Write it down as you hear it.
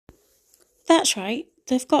That's right.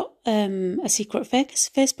 They've got a secret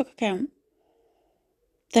Facebook account.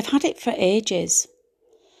 They've had it for ages.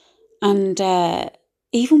 And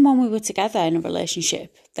even when we were together in a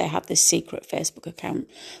relationship, they had this secret Facebook account.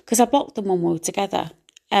 Because I blocked them when we were together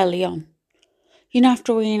early on. You know,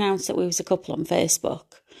 after we announced that we was a couple on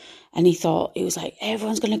Facebook. And he was like,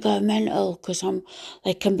 everyone's going to go mental because I'm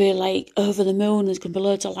like, can be like over the moon. There's going to be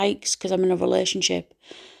loads of likes because I'm in a relationship.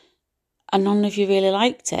 And none of you really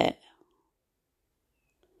liked it.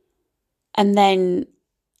 And then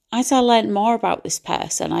as I learned more about this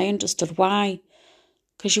person, I understood why.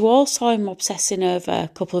 Because you all saw him obsessing over a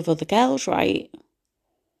couple of other girls, right?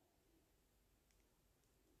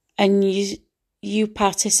 And you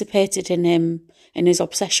participated in his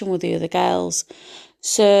obsession with the other girls.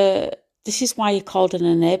 So this is why you called an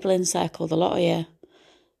enabling circle, the lot of you.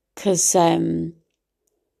 Because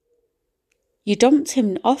you dumped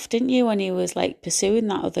him off, didn't you, when he was like pursuing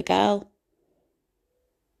that other girl?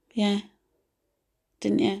 Yeah.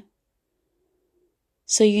 Didn't you?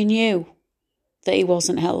 So you knew that he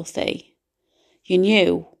wasn't healthy. You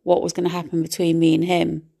knew what was going to happen between me and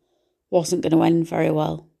him wasn't going to end very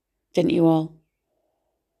well. Didn't you all?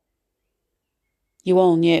 You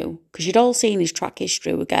all knew, because you'd all seen his track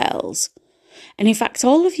history with girls. And in fact,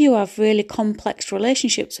 all of you have really complex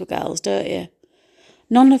relationships with girls, don't you?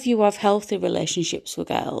 None of you have healthy relationships with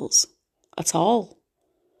girls at all.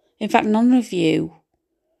 In fact, none of you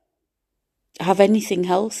have anything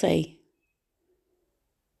healthy.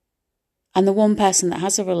 And the one person that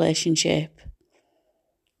has a relationship,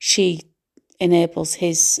 she enables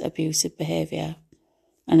his abusive behaviour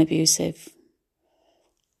and abusive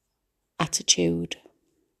attitude.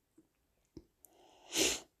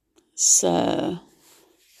 So,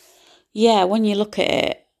 yeah, when you look at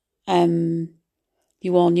it,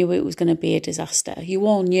 you all knew it was going to be a disaster. You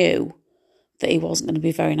all knew that he wasn't going to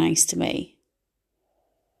be very nice to me.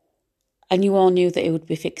 And you all knew that he would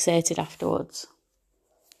be fixated afterwards.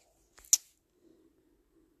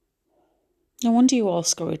 No wonder you all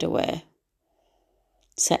scurried away.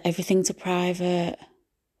 Set everything to private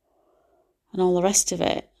and all the rest of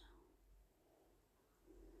it.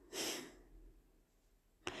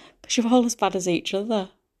 Because you're all as bad as each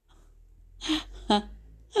other.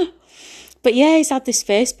 But yeah, he's had this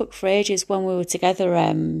Facebook for ages. When we were together,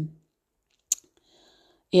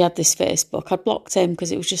 he had this Facebook. I blocked him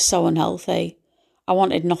because it was just so unhealthy. I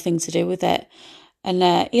wanted nothing to do with it.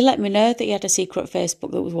 And he let me know that he had a secret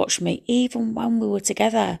Facebook that was watching me even when we were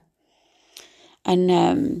together.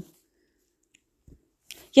 And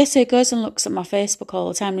so he goes and looks at my Facebook all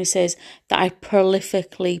the time and he says that I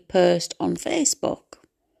prolifically post on Facebook.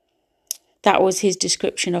 That was his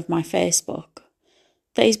description of my Facebook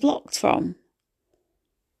that he's blocked from.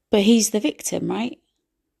 But he's the victim, right?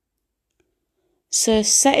 So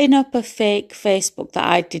setting up a fake Facebook that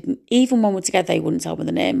I didn't, even when we're together, he wouldn't tell me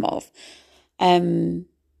the name of, to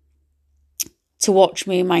watch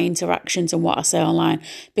me and my interactions and what I say online,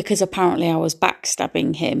 because apparently I was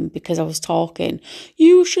backstabbing him because I was talking.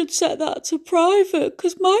 You should set that to private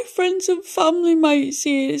because my friends and family might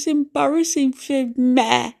see it. It's embarrassing for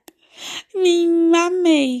me. Me,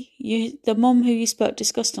 mummy. The mum who you spoke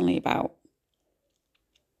disgustingly about.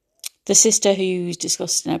 The sister who you was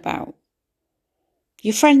disgusting about.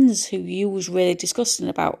 Your friends who you was really disgusting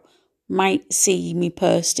about might see me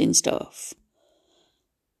posting stuff.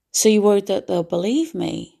 So you're worried that they'll believe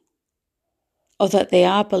me. Or that they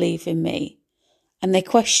are believing me. And they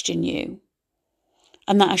question you.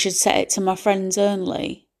 And that I should set it to my friends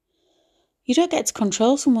only. You don't get to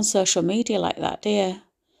control someone's social media like that, do you?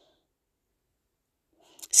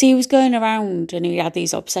 See, he was going around and he had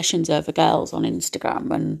these obsessions over girls on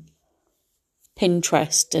Instagram and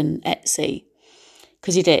Pinterest and Etsy.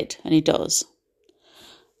 Because he did, and he does.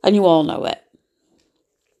 And you all know it.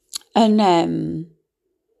 And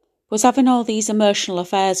was having all these emotional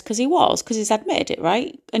affairs, because he's admitted it,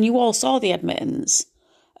 right? And you all saw the admittance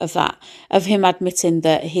of that, of him admitting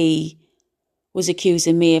that he was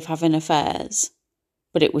accusing me of having affairs,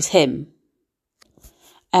 but it was him.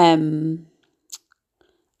 And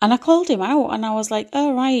I called him out, and I was like,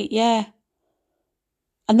 oh, right, yeah.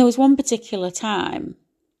 And there was one particular time,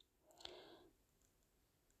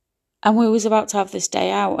 and we was about to have this day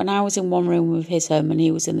out, and I was in one room with his home, and he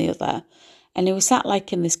was in the other. And he was sat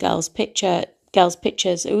like in this girl's pictures,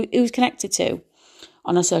 who he was connected to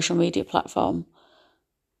on a social media platform.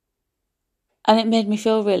 And it made me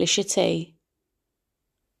feel really shitty.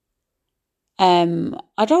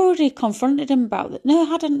 I'd already confronted him about it. No, I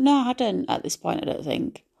hadn't at this point, I don't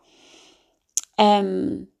think.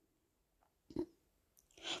 But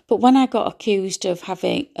when I got accused of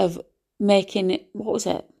making it, what was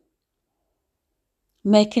it?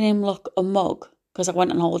 making him look a mug because I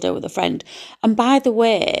went on holiday with a friend. And by the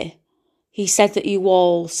way, he said that you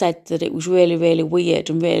all said that it was really, really weird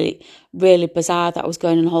and really, really bizarre that I was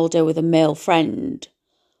going on holiday with a male friend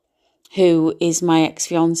who is my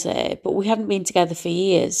ex-fiance, but we hadn't been together for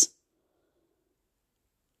years.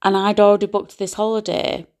 And I'd already booked this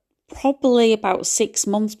holiday probably about 6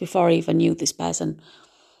 months before I even knew this person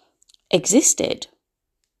existed.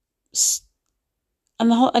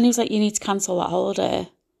 And he was like, you need to cancel that holiday.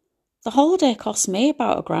 The holiday cost me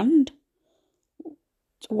about $1,000.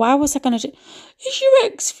 Why was I going to do... Is your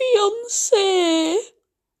ex-fiancé?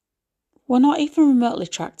 We're not even remotely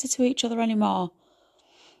attracted to each other anymore.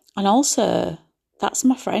 And also, that's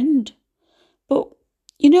my friend. But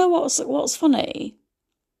you know what's funny?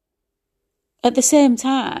 At the same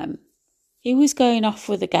time, he was going off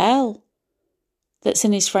with a girl that's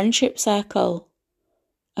in his friendship circle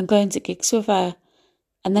and going to gigs with her.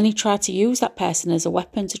 And then he tried to use that person as a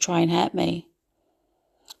weapon to try and hurt me.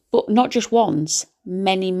 But not just once,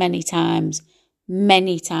 many, many times.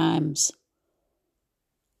 Many times.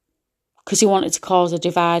 Because he wanted to cause a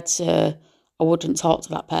divide so I wouldn't talk to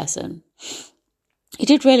that person. He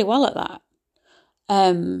did really well at that.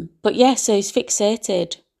 But yeah, so he's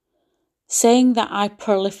fixated. Saying that I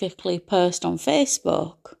prolifically post on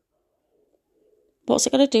Facebook. What's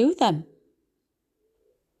it got to do with them?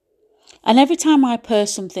 And every time I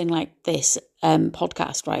post something like this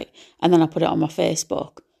podcast, right, and then I put it on my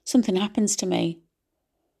Facebook, something happens to me.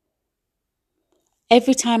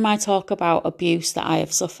 Every time I talk about abuse that I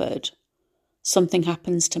have suffered, something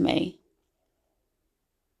happens to me.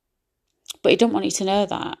 But he don't want you to know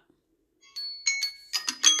that.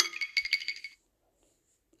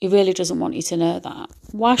 He really doesn't want you to know that.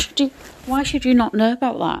 Why should you not know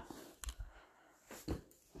about that?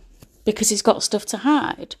 Because he's got stuff to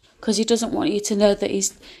hide. Because he doesn't want you to know that he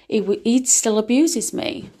still abuses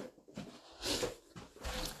me.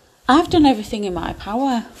 I've done everything in my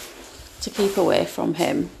power to keep away from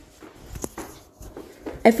him.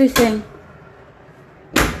 Everything.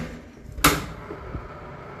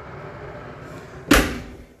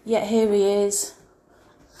 Yet here he is.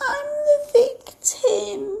 I'm the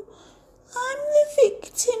victim. I'm the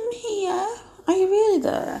victim here. Are you really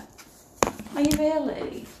there? Are you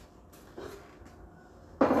really?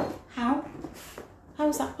 How? How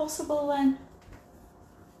is that possible then?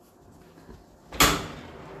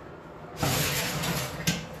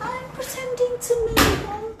 I'm pretending to move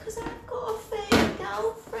on because I've got a fake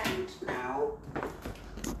girlfriend now.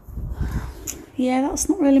 Yeah, that's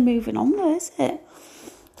not really moving on though, is it?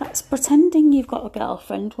 That's pretending you've got a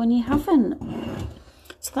girlfriend when you haven't.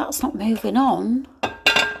 So that's not moving on.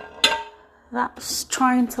 That's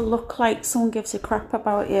trying to look like someone gives a crap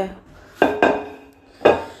about you.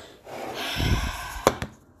 I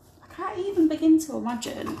can't even begin to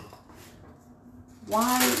imagine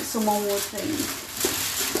why someone would think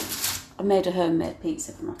I made a homemade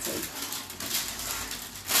pizza for my tea.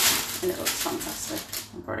 And it looks fantastic.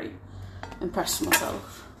 I'm very impressed with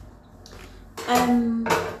myself.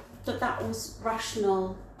 That was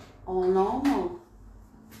rational or normal.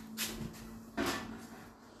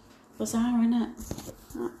 Bizarre, innit?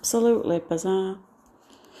 Absolutely bizarre.